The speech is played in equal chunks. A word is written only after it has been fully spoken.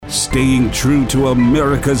staying true to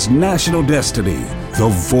America's national destiny, the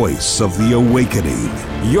voice of the awakening.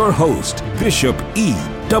 Your host, Bishop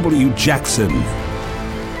E.W. Jackson.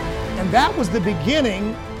 And that was the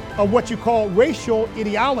beginning of what you call racial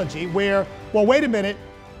ideology, where, well, wait a minute,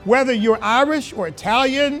 whether you're Irish or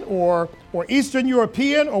Italian or Eastern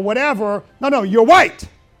European or whatever, no, you're white.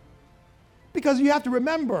 Because you have to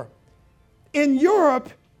remember, in Europe,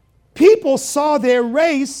 people saw their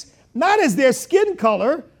race not as their skin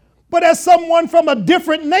color, but as someone from a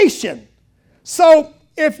different nation. So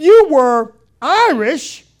if you were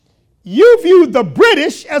Irish, you viewed the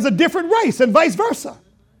British as a different race and vice versa.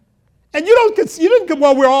 And you didn't go,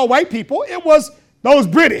 well, we're all white people. It was those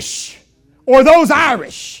British or those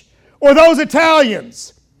Irish or those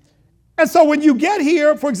Italians. And so when you get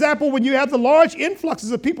here, for example, when you have the large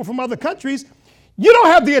influxes of people from other countries, you don't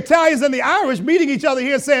have the Italians and the Irish meeting each other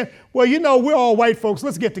here saying, well, you know, we're all white folks,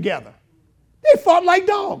 let's get together. They fought like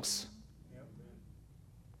dogs.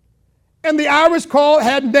 And the Irish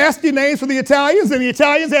had nasty names for the Italians, and the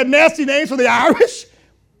Italians had nasty names for the Irish,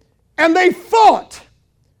 and they fought.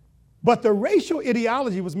 But the racial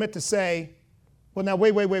ideology was meant to say, well, now,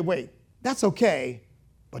 wait. That's okay,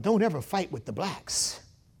 but don't ever fight with the blacks.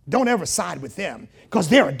 Don't ever side with them, because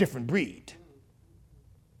they're a different breed.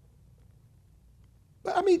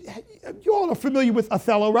 But I mean, you all are familiar with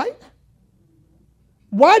Othello, right?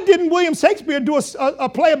 Why didn't William Shakespeare do a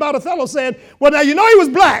play about Othello saying, well, now, you know, he was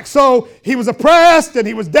black, so he was oppressed and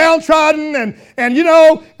he was downtrodden and you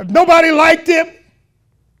know, nobody liked him.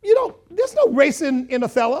 You know, there's no race in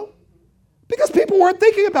Othello because people weren't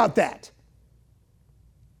thinking about that.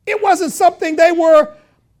 It wasn't something they were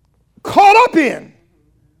caught up in.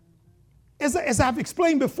 As I've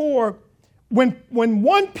explained before, when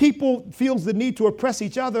one people feels the need to oppress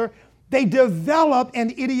each other, they develop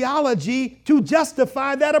an ideology to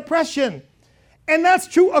justify that oppression. And that's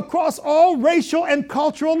true across all racial and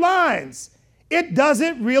cultural lines. It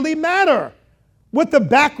doesn't really matter what the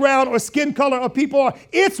background or skin color of people are.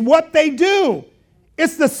 It's what they do.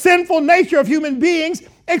 It's the sinful nature of human beings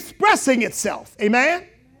expressing itself. Amen?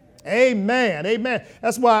 Amen.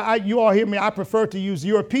 That's why you all hear me, I prefer to use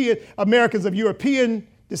Americans of European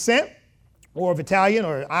descent, or of Italian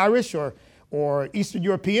or Irish or Eastern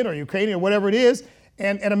European or Ukrainian or whatever it is,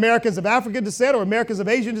 and Americans of African descent or Americans of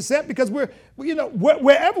Asian descent, because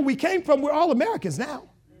wherever we came from, we're all Americans now.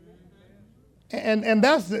 And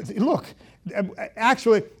that's, look,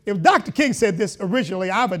 actually, if Dr. King said this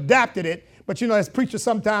originally, I've adapted it. But, you know, as preachers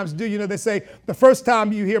sometimes do, you know, they say the first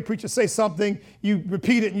time you hear preachers say something, you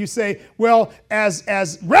repeat it and you say, well,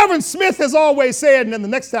 as Reverend Smith has always said, and then the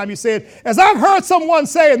next time you say it, as I've heard someone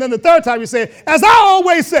say, and then the third time you say it, as I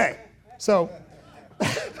always say. So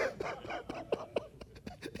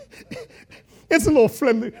it's a little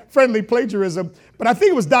friendly plagiarism. But I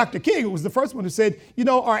think it was Dr. King who was the first one who said, you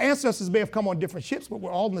know, our ancestors may have come on different ships, but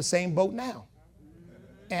we're all in the same boat now.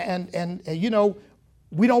 And you know,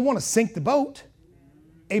 we don't want to sink the boat.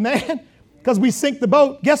 Amen? Because we sink the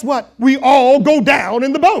boat, guess what? We all go down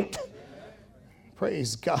in the boat.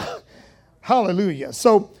 Praise God. Hallelujah.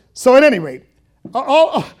 So at any rate,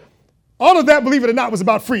 all of that, believe it or not, was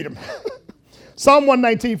about freedom. Psalm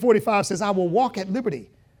 119:45 says, I will walk at liberty,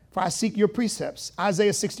 for I seek your precepts.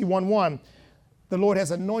 Isaiah 61:1, the Lord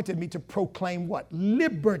has anointed me to proclaim what?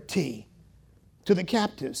 Liberty to the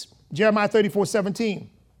captives. Jeremiah 34:17.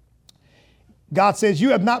 God says,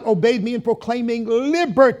 you have not obeyed me in proclaiming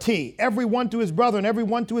liberty, everyone to his brother and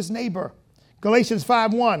everyone to his neighbor. Galatians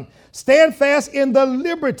 5:1, stand fast in the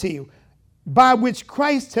liberty by which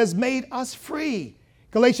Christ has made us free.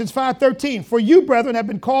 Galatians 5:13, for you, brethren, have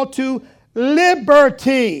been called to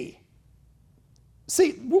liberty.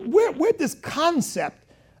 See, where'd this concept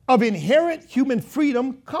of inherent human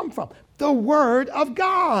freedom come from? The Word of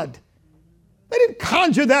God. They didn't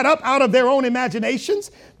conjure that up out of their own imaginations.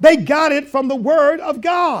 They got it from the Word of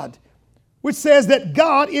God, which says that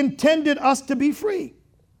God intended us to be free.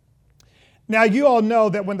 Now, you all know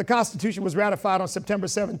that when the Constitution was ratified on September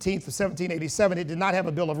 17th of 1787, it did not have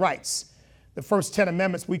a Bill of Rights. The first 10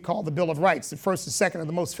 amendments we call the Bill of Rights. The first and second are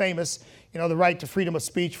the most famous, you know, the right to freedom of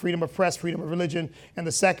speech, freedom of press, freedom of religion, and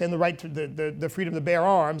the second, the right to the freedom to bear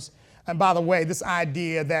arms. And by the way, this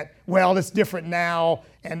idea that, well, it's different now,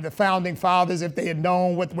 and the founding fathers, if they had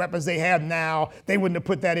known what weapons they have now, they wouldn't have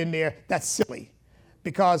put that in there. That's silly.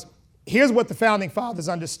 Because here's what the founding fathers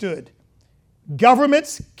understood.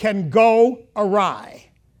 Governments can go awry,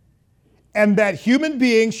 and that human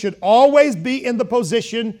beings should always be in the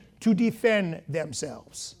position to defend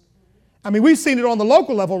themselves. I mean, we've seen it on the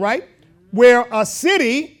local level, right? Where a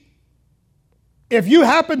city If you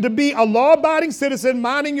happen to be a law-abiding citizen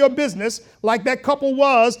minding your business like that couple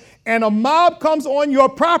was, and a mob comes on your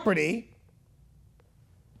property,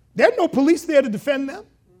 there's no police there to defend them.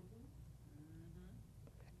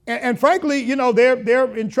 And frankly, you know,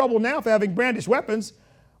 they're in trouble now for having brandished weapons.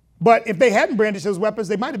 But if they hadn't brandished those weapons,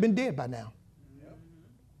 they might have been dead by now.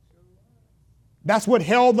 That's what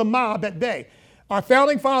held the mob at bay. Our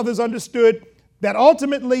founding fathers understood that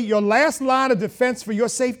ultimately your last line of defense for your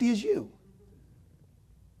safety is you.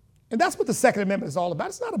 And that's what the Second Amendment is all about.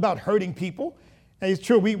 It's not about hurting people. And it's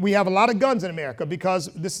true, we have a lot of guns in America because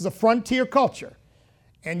this is a frontier culture.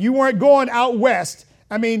 And you weren't going out west.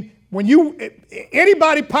 I mean, when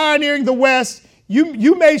anybody pioneering the West,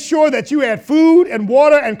 you made sure that you had food and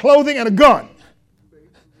water and clothing and a gun.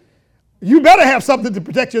 You better have something to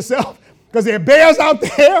protect yourself because there are bears out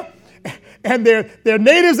there and there are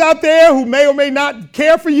natives out there who may or may not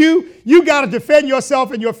care for you. You got to defend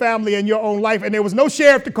yourself and your family and your own life, and there was no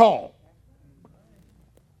sheriff to call.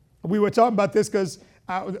 We were talking about this because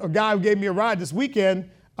a guy who gave me a ride this weekend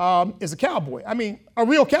is a cowboy. I mean, a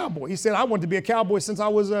real cowboy. He said, I wanted to be a cowboy since I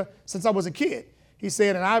was a kid. He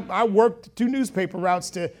said, and I worked 2 newspaper routes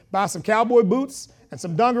to buy some cowboy boots and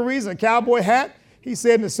some dungarees and a cowboy hat. He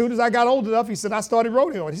said, and as soon as I got old enough, he said, I started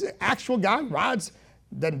rodeoing. He said, actual guy rides,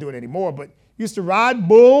 doesn't do it anymore, but used to ride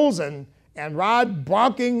bulls and ride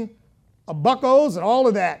bronking buckos and all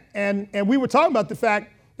of that. And we were talking about the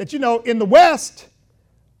fact that, you know, in the West,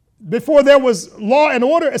 before there was law and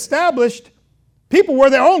order established, people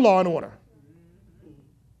were their own law and order.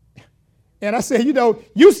 And I said, you know,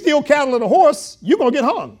 you steal cattle and a horse, you're going to get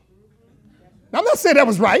hung. Now, I'm not saying that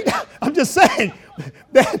was right. I'm just saying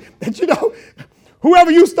that, you know,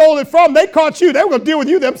 whoever you stole it from, they caught you. They were going to deal with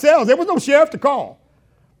you themselves. There was no sheriff to call.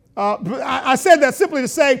 I said that simply to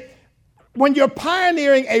say, when you're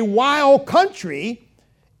pioneering a wild country,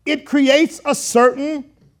 it creates a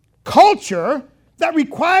certain culture that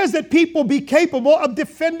requires that people be capable of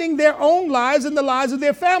defending their own lives and the lives of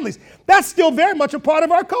their families. That's still very much a part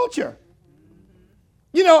of our culture.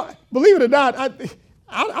 You know, believe it or not,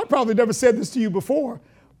 I probably never said this to you before,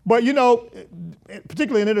 but you know,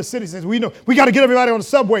 particularly in inner cities, we know we got to get everybody on the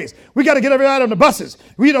subways. We got to get everybody on the buses.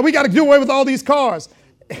 We got to do away with all these cars.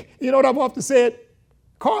 You know what I've often said?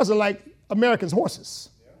 Cars are like Americans' horses.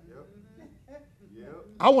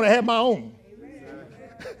 I want to have my own.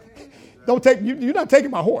 Don't take you're not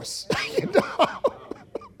taking my horse. You know?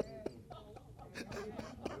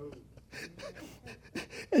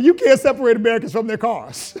 And you can't separate Americans from their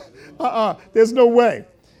cars. There's no way.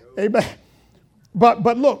 Amen.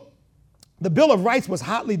 But look, the Bill of Rights was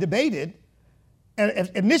hotly debated. And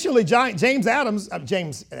initially, James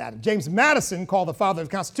Madison, called the father of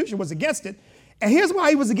the Constitution, was against it. And here's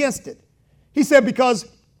why he was against it. He said, because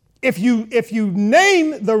if you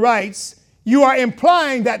name the rights, you are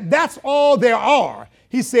implying that that's all there are.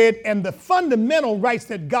 He said, and the fundamental rights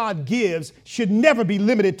that God gives should never be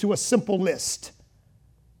limited to a simple list.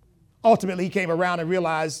 Ultimately, he came around and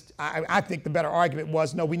realized, I think the better argument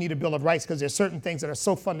was, no, we need a Bill of Rights because there's certain things that are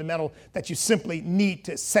so fundamental that you simply need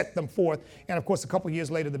to set them forth. And of course, a couple of years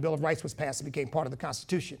later, the Bill of Rights was passed and became part of the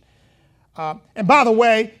Constitution. And by the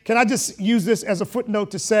way, can I just use this as a footnote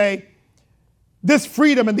to say, this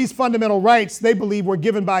freedom and these fundamental rights, they believe, were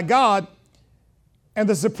given by God. And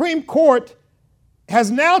the Supreme Court has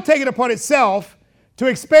now taken upon itself to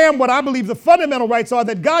expand what I believe the fundamental rights are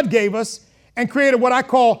that God gave us and created what I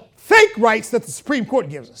call fake rights that the Supreme Court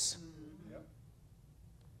gives us.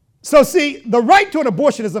 So see, the right to an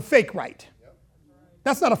abortion is a fake right.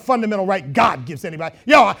 That's not a fundamental right God gives anybody.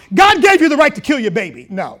 Yo, God gave you the right to kill your baby.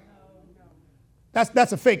 No.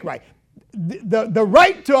 That's a fake right. The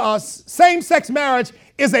right to same-sex marriage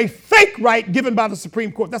is a fake right given by the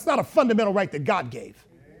Supreme Court. That's not a fundamental right that God gave.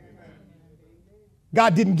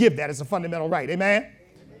 God didn't give that as a fundamental right. Amen?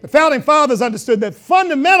 The founding fathers understood that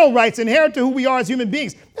fundamental rights inherent to who we are as human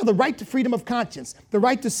beings. The right to freedom of conscience, the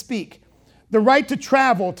right to speak, the right to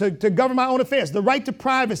travel, to govern my own affairs, the right to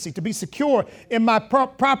privacy, to be secure in my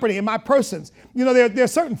property, in my persons. You know, there are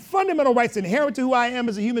certain fundamental rights inherent to who I am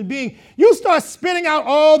as a human being. You start spinning out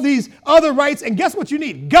all these other rights, and guess what you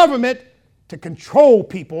need? Government to control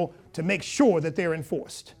people to make sure that they're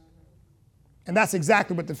enforced. And that's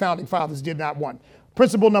exactly what the founding fathers did not want.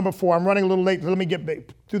 Principle number 4, I'm running a little late, so let me get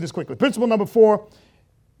through this quickly. Principle number 4,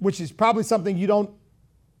 which is probably something you don't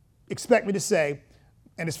expect me to say,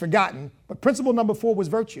 and it's forgotten, but principle number 4 was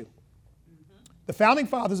virtue. The founding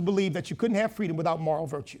fathers believed that you couldn't have freedom without moral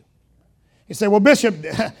virtue. You say, well, Bishop,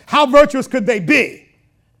 how virtuous could they be?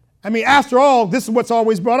 I mean, after all, this is what's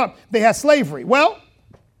always brought up. They had slavery. Well,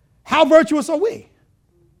 how virtuous are we?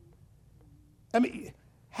 I mean,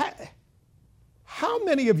 How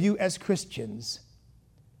many of you as Christians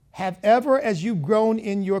have ever, as you've grown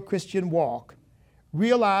in your Christian walk,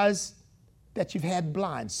 realized that you've had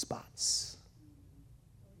blind spots?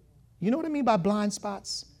 You know what I mean by blind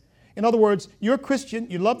spots? In other words, you're a Christian,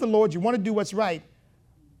 you love the Lord, you want to do what's right,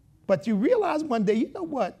 but you realize one day, you know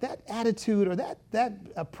what, that attitude or that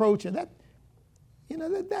approach or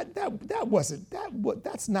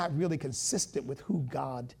that's not really consistent with who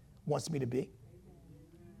God wants me to be.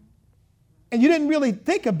 And you didn't really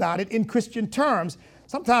think about it in Christian terms.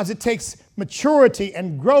 Sometimes it takes maturity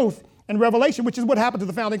and growth and revelation, which is what happened to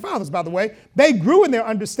the founding fathers, by the way. They grew in their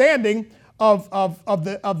understanding of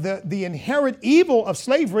the inherent evil of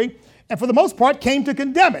slavery, and for the most part came to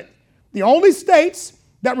condemn it. The only states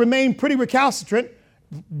that remained pretty recalcitrant,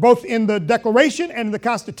 both in the Declaration and in the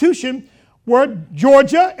Constitution, were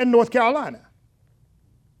Georgia and North Carolina.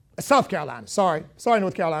 South Carolina, sorry,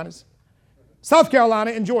 North Carolinas. South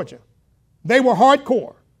Carolina and Georgia. They were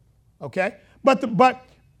hardcore, okay? But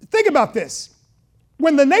think about this.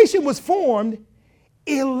 When the nation was formed,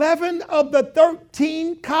 11 of the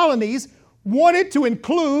 13 colonies wanted to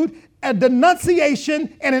include a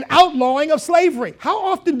denunciation and an outlawing of slavery. How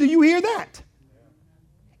often do you hear that?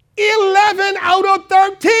 11 out of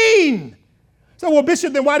 13. So, well,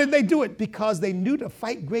 Bishop, then why did they do it? Because they knew to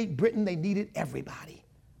fight Great Britain, they needed everybody.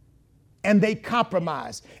 And they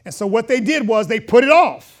compromised. And so what they did was they put it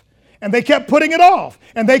off. And they kept putting it off.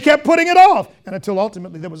 And they kept putting it off. And until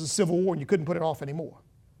ultimately there was a civil war and you couldn't put it off anymore.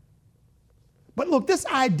 But look, this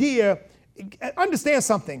idea, understand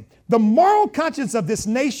something. The moral conscience of this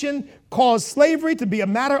nation caused slavery to be a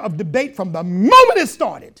matter of debate from the moment it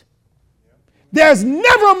started. There's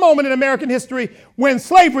never a moment in American history when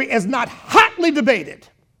slavery is not hotly debated,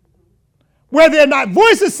 where there are not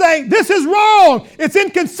voices saying, this is wrong, it's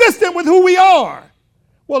inconsistent with who we are.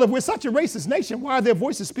 Well, if we're such a racist nation, why are there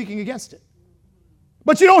voices speaking against it?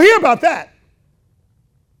 But you don't hear about that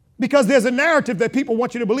because there's a narrative that people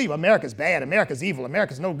want you to believe. America's bad, America's evil,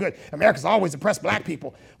 America's no good, America's always oppressed black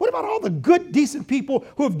people. What about all the good, decent people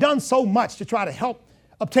who have done so much to try to help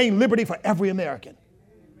obtain liberty for every American?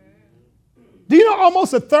 Do you know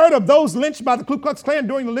almost a third of those lynched by the Ku Klux Klan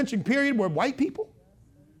during the lynching period were white people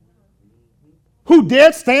who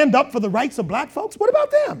dared stand up for the rights of black folks? What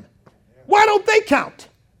about them? Why don't they count?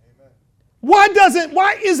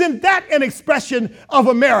 Why isn't that an expression of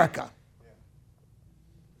America?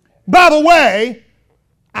 By the way,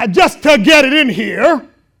 just to get it in here,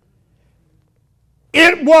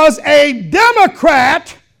 it was a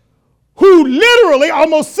Democrat who literally,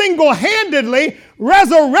 almost single-handedly,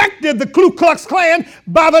 resurrected the Ku Klux Klan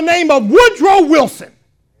by the name of Woodrow Wilson.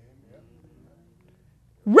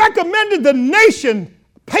 Recommended the nation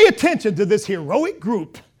pay attention to this heroic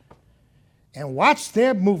group and watch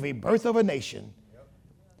their movie, Birth of a Nation.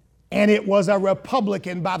 And it was a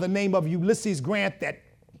Republican by the name of Ulysses Grant that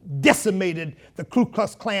decimated the Ku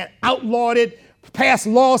Klux Klan, outlawed it, passed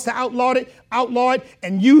laws to outlaw it,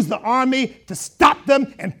 and used the army to stop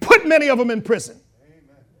them and put many of them in prison.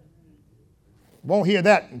 Amen. Won't hear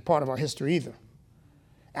that in part of our history either.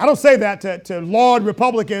 I don't say that to laud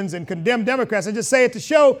Republicans and condemn Democrats. I just say it to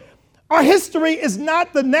show our history is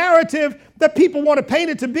not the narrative that people want to paint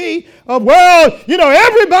it to be of, well,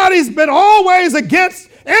 everybody's been always against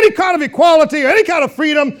any kind of equality or any kind of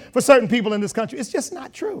freedom for certain people in this country. It's just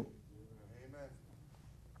not true.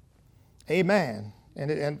 Amen.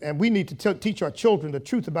 And we need to teach our children the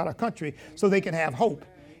truth about our country so they can have hope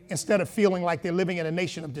instead of feeling like they're living in a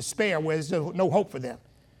nation of despair where there's no hope for them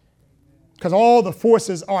because all the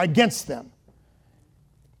forces are against them.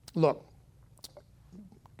 Look,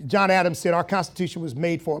 John Adams said our Constitution was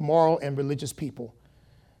made for a moral and religious people.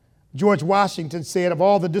 George Washington said, of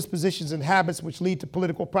all the dispositions and habits which lead to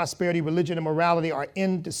political prosperity, religion and morality are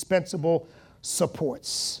indispensable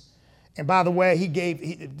supports. And by the way, he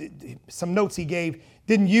gave some notes he gave,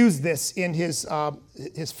 didn't use this in his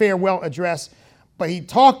farewell address, but he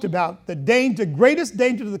talked about the greatest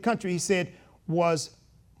danger to the country, he said, was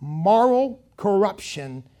moral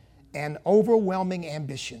corruption and overwhelming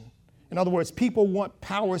ambition. In other words, people want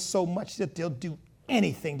power so much that they'll do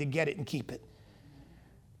anything to get it and keep it.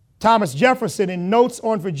 Thomas Jefferson, in Notes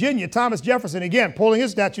on Virginia, Thomas Jefferson, again, pulling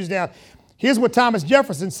his statues down, here's what Thomas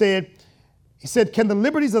Jefferson said. He said, can the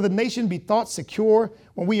liberties of the nation be thought secure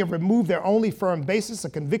when we have removed their only firm basis, a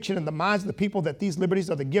conviction in the minds of the people that these liberties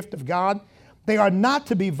are the gift of God? They are not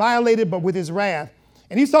to be violated, but with his wrath.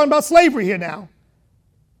 And he's talking about slavery here now.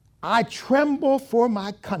 I tremble for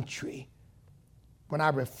my country when I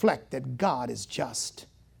reflect that God is just,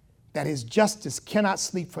 that his justice cannot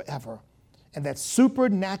sleep forever, and that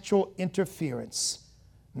supernatural interference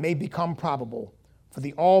may become probable For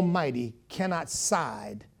the Almighty cannot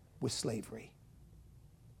side with slavery.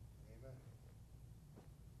 Amen.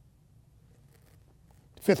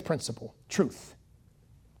 Fifth principle, truth.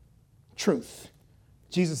 Truth.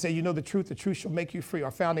 Jesus said, you know the truth shall make you free.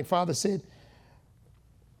 Our founding father said,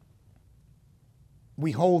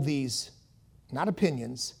 we hold these, not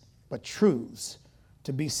opinions, but truths,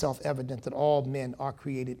 to be self-evident that all men are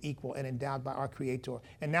created equal and endowed by our Creator.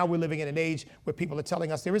 And now we're living in an age where people are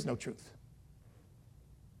telling us there is no truth.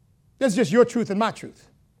 There's just your truth and my truth.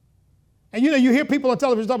 And you hear people on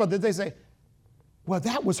television talk about this, they say, well,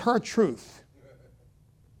 that was her truth.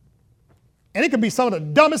 And it could be some of the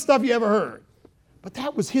dumbest stuff you ever heard. But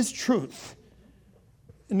that was his truth.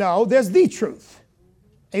 No, there's the truth.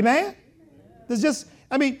 Amen? There's just,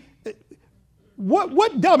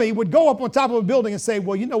 what dummy would go up on top of a building and say,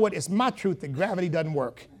 well, you know what, it's my truth that gravity doesn't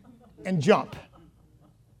work, and jump.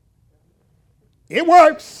 It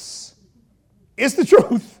works. It's the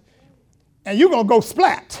truth. And you're going to go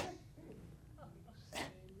splat.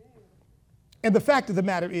 And the fact of the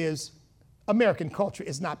matter is, American culture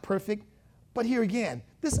is not perfect. But here again,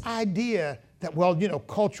 this idea that,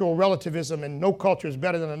 cultural relativism and no culture is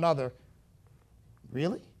better than another.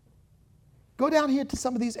 Really? Go down here to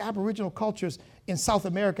some of these Aboriginal cultures in South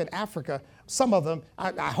America and Africa. Some of them,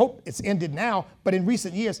 I hope it's ended now, but in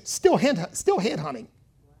recent years, still head hunting.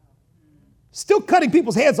 Still cutting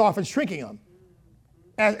people's heads off and shrinking them.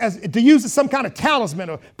 As to use as some kind of talisman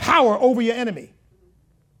or power over your enemy.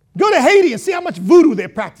 Go to Haiti and see how much voodoo they're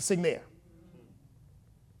practicing there.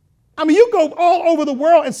 You go all over the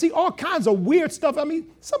world and see all kinds of weird stuff.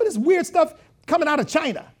 Some of this weird stuff coming out of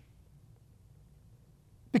China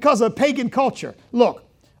because of pagan culture. Look,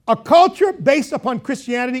 a culture based upon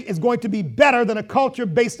Christianity is going to be better than a culture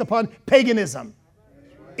based upon paganism.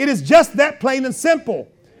 It is just that plain and simple.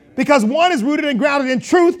 Because one is rooted and grounded in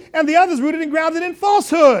truth, and the other is rooted and grounded in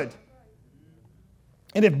falsehood.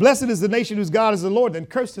 And if blessed is the nation whose God is the Lord, then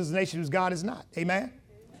cursed is the nation whose God is not. Amen?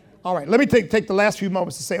 All right, let me take the last few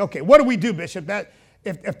moments to say, okay, what do we do, Bishop? That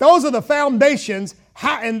if those are the foundations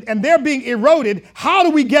and they're being eroded, how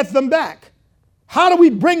do we get them back? How do we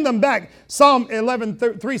bring them back? Psalm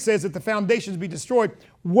 11:3 says that the foundations be destroyed.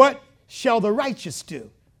 What shall the righteous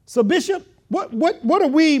do? So, Bishop, what are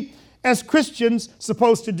we as Christians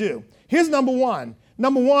supposed to do? Here's number one.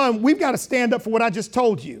 Number one, we've got to stand up for what I just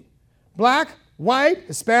told you. Black, white,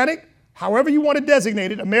 Hispanic, however you want to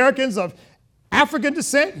designate it, Americans of African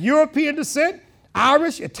descent, European descent,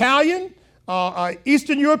 Irish, Italian,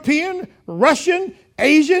 Eastern European, Russian,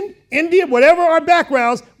 Asian, Indian, whatever our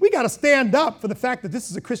backgrounds, we got to stand up for the fact that this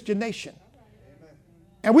is a Christian nation.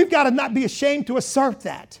 And we've got to not be ashamed to assert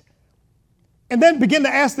that. And then begin to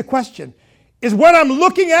ask the question, is what I'm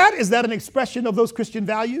looking at, is that an expression of those Christian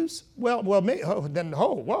values? Well, then,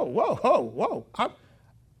 whoa.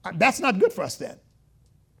 That's not good for us then.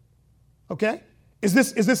 Okay? Is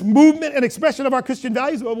this movement an expression of our Christian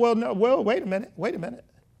values? Well, no. Well, wait a minute.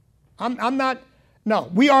 I'm not.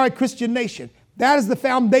 No, we are a Christian nation. That is the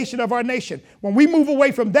foundation of our nation. When we move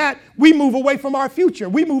away from that, we move away from our future.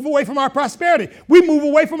 We move away from our prosperity. We move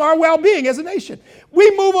away from our well-being as a nation. We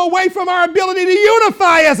move away from our ability to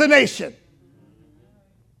unify as a nation.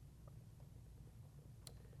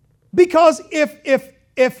 Because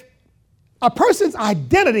if a person's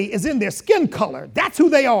identity is in their skin color, that's who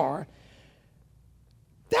they are,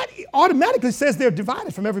 that automatically says they're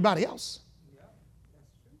divided from everybody else.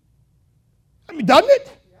 Doesn't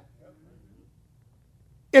it?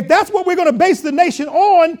 If that's what we're going to base the nation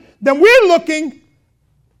on, then we're looking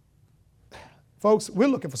for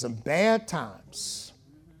some bad times.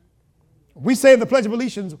 We say in the Pledge of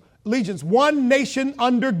Allegiance, one nation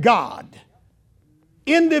under God,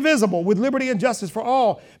 indivisible, with liberty and justice for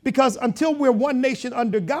all. Because until we're one nation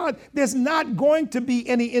under God, there's not going to be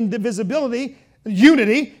any indivisibility,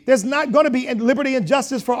 unity. There's not going to be liberty and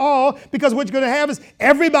justice for all, because what you're going to have is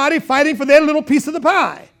everybody fighting for their little piece of the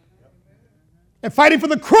pie and fighting for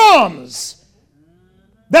the crumbs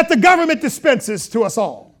that the government dispenses to us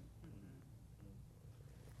all.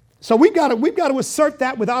 So we've got to assert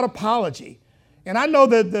that without apology. And I know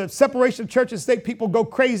that the separation of church and state people go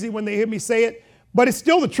crazy when they hear me say it, but it's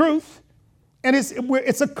still the truth. And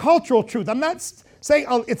it's a cultural truth. I'm not saying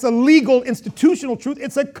it's a legal, institutional truth.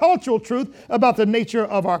 It's a cultural truth about the nature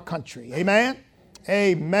of our country. Amen?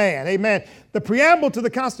 Amen. Amen. The preamble to the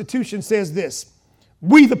Constitution says this: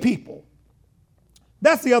 we the people.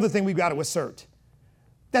 That's the other thing we've got to assert.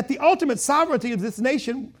 That the ultimate sovereignty of this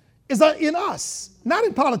nation is in us, not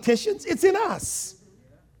in politicians. It's in us.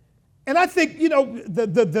 And I think,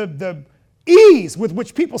 the ease with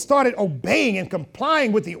which people started obeying and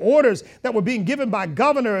complying with the orders that were being given by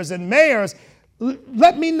governors and mayors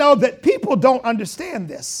let me know that people don't understand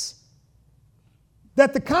this.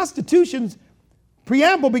 That the Constitution's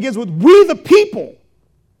preamble begins with we the people.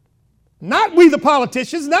 Not we the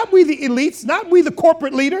politicians, not we the elites, not we the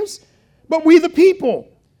corporate leaders, but we the people.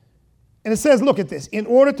 And it says, look at this, in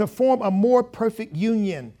order to form a more perfect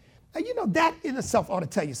union. Now, you know, that in itself ought to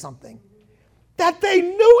tell you something. That they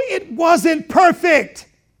knew it wasn't perfect.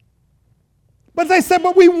 But they said,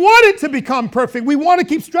 but we want it to become perfect. We want to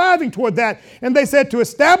keep striving toward that. And they said, to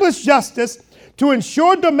establish justice, to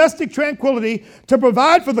ensure domestic tranquility, to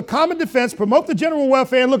provide for the common defense, promote the general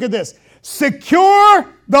welfare, and look at this,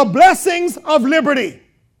 secure the blessings of liberty.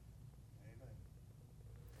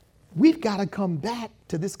 We've got to come back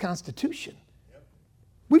to this Constitution.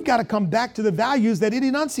 We've got to come back to the values that it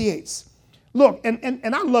enunciates. Look, and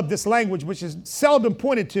I love this language, which is seldom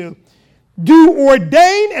pointed to. Do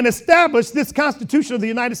ordain and establish this Constitution of the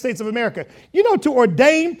United States of America. You know, to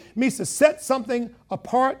ordain means to set something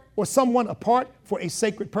apart or someone apart for a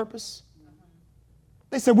sacred purpose.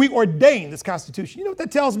 They said, we ordain this Constitution. You know what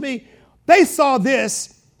that tells me? They saw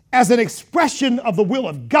this as an expression of the will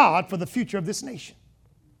of God for the future of this nation.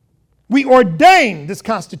 We ordain this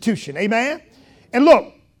Constitution, amen? And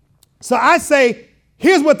look, so I say,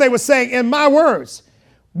 here's what they were saying in my words.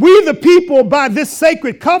 We the people by this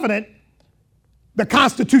sacred covenant, the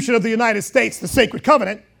Constitution of the United States, the sacred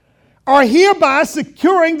covenant, are hereby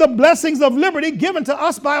securing the blessings of liberty given to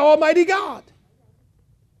us by Almighty God.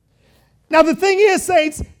 Now the thing is,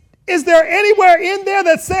 saints, is there anywhere in there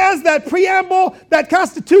that says that preamble, that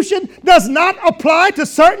Constitution does not apply to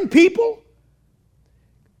certain people?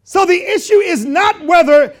 So the issue is not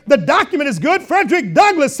whether the document is good. Frederick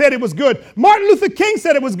Douglass said it was good. Martin Luther King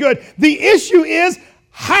said it was good. The issue is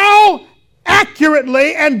how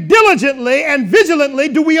accurately and diligently and vigilantly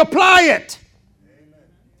do we apply it? Amen.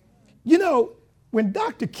 You know, when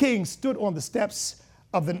Dr. King stood on the steps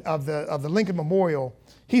of the Lincoln Memorial,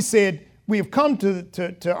 he said, we have come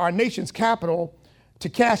to our nation's capital to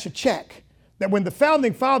cash a check. That when the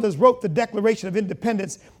founding fathers wrote the Declaration of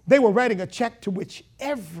Independence, they were writing a check to which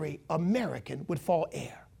every American would fall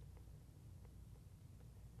heir.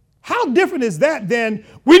 How different is that than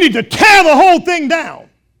we need to tear the whole thing down?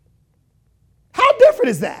 How different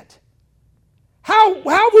is that? How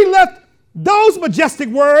have we left those majestic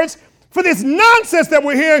words for this nonsense that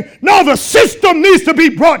we're hearing? No, the system needs to be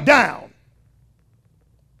brought down.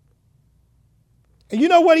 And you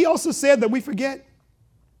know what he also said that we forget?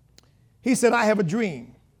 He said, I have a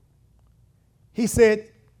dream. He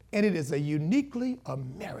said, and it is a uniquely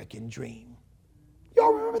American dream.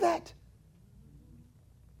 Y'all remember that?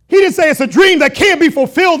 He didn't say it's a dream that can't be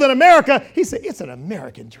fulfilled in America. He said, it's an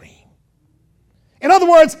American dream. In other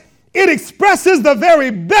words, it expresses the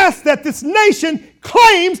very best that this nation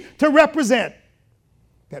claims to represent.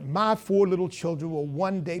 That my 4 little children will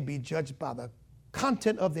one day be judged by the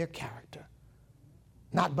content of their character,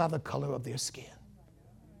 not by the color of their skin.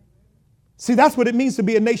 See, that's what it means to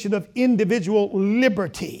be a nation of individual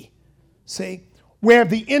liberty. See, where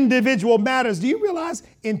the individual matters. Do you realize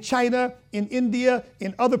in China, in India,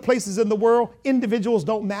 in other places in the world, individuals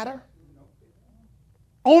don't matter?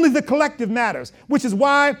 Only the collective matters, which is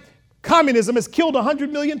why communism has killed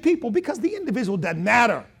 100 million people, because the individual doesn't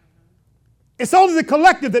matter. It's only the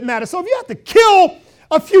collective that matters. So if you have to kill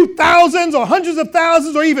a few thousands or hundreds of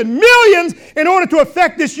thousands or even millions in order to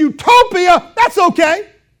affect this utopia, that's okay.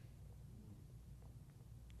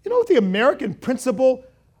 You know what the American principle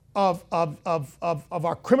of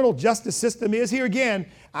our criminal justice system is? Here again,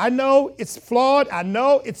 I know it's flawed. I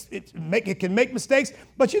know it can make mistakes.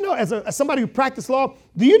 But you know, as somebody who practiced law,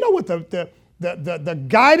 do you know what the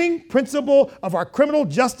guiding principle of our criminal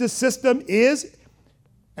justice system is?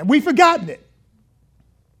 And we've forgotten it.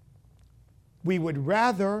 We would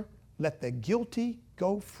rather let the guilty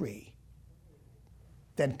go free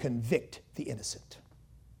than convict the innocent.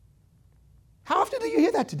 How often do you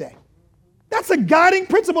hear that today? That's a guiding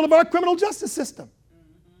principle of our criminal justice system.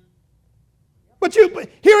 But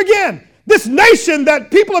here again, this nation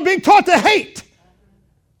that people are being taught to hate,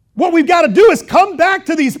 what we've got to do is come back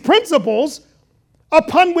to these principles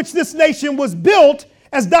upon which this nation was built,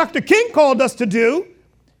 as Dr. King called us to do,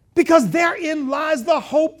 because therein lies the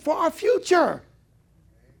hope for our future.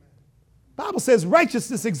 The Bible says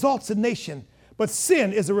righteousness exalts a nation, but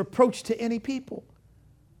sin is a reproach to any people.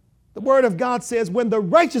 The Word of God says, when the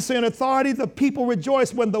righteous are in authority, the people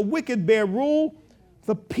rejoice. When the wicked bear rule,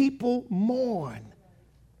 the people mourn.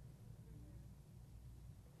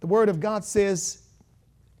 The Word of God says,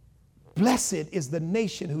 blessed is the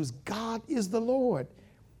nation whose God is the Lord.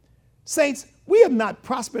 Saints, we have not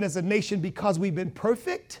prospered as a nation because we've been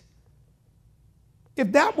perfect.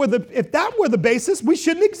 if that were the basis, we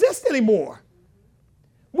shouldn't exist anymore.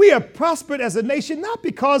 We have prospered as a nation not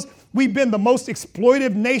because we've been the most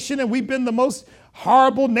exploitive nation and we've been the most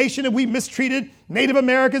horrible nation and we mistreated Native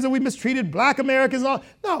Americans and we mistreated Black Americans and all.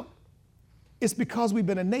 No, it's because we've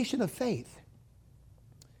been a nation of faith.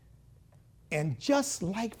 And just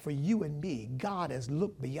like for you and me, God has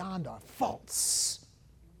looked beyond our faults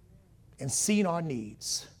and seen our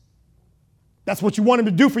needs. That's what you want him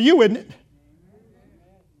to do for you, isn't it?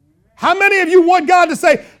 How many of you want God to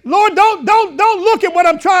say, Lord, don't look at what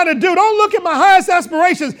I'm trying to do. Don't look at my highest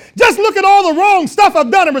aspirations. Just look at all the wrong stuff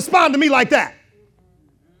I've done and respond to me like that.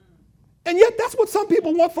 And yet that's what some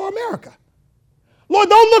people want for America. Lord,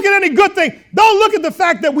 don't look at any good thing. Don't look at the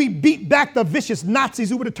fact that we beat back the vicious Nazis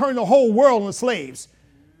who would have turned the whole world into slaves.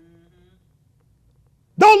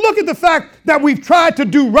 Don't look at the fact that we've tried to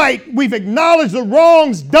do right. We've acknowledged the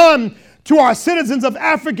wrongs done to our citizens of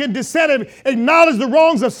African descent, acknowledge the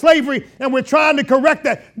wrongs of slavery, and we're trying to correct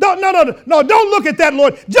that. No, don't look at that,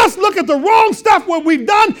 Lord. Just look at the wrong stuff what we've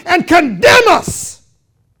done and condemn us.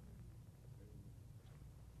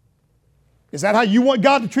 Is that how you want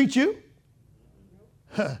God to treat you?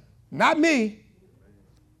 Not me.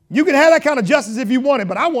 You can have that kind of justice if you want it,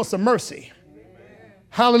 but I want some mercy. Amen.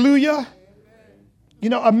 Hallelujah. You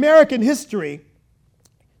know, American history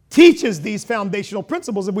teaches these foundational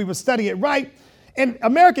principles if we would study it right. And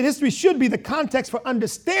American history should be the context for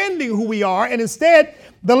understanding who we are. And instead,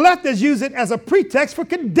 the left has used it as a pretext for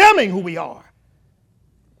condemning who we are.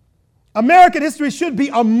 American history should be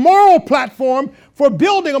a moral platform for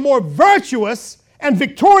building a more virtuous and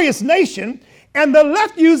victorious nation. And the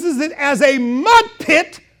left uses it as a mud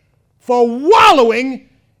pit for wallowing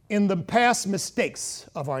in the past mistakes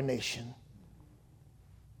of our nation.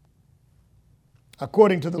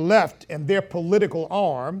 According to the left and their political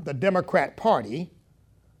arm, the Democrat Party,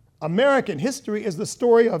 American history is the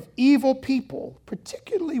story of evil people,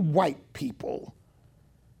 particularly white people.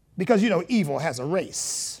 Because, you know, evil has a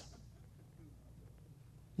race.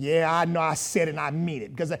 Yeah, I know I said it and I mean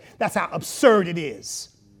it, because that's how absurd it is.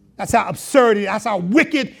 That's how absurd it is. That's how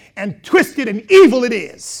wicked and twisted and evil it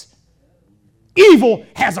is. Evil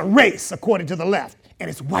has a race, according to the left, and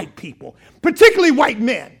it's white people, particularly white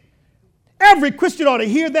men. Every Christian ought to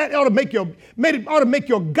hear that. It ought to make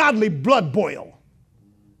your godly blood boil.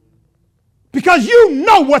 Because you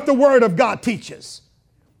know what the Word of God teaches.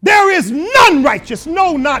 There is none righteous,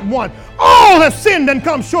 no, not one. All have sinned and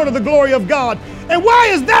come short of the glory of God. And why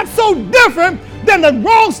is that so different than the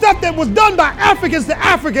wrong stuff that was done by Africans to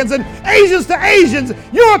Africans and Asians to Asians,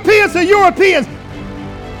 Europeans to Europeans?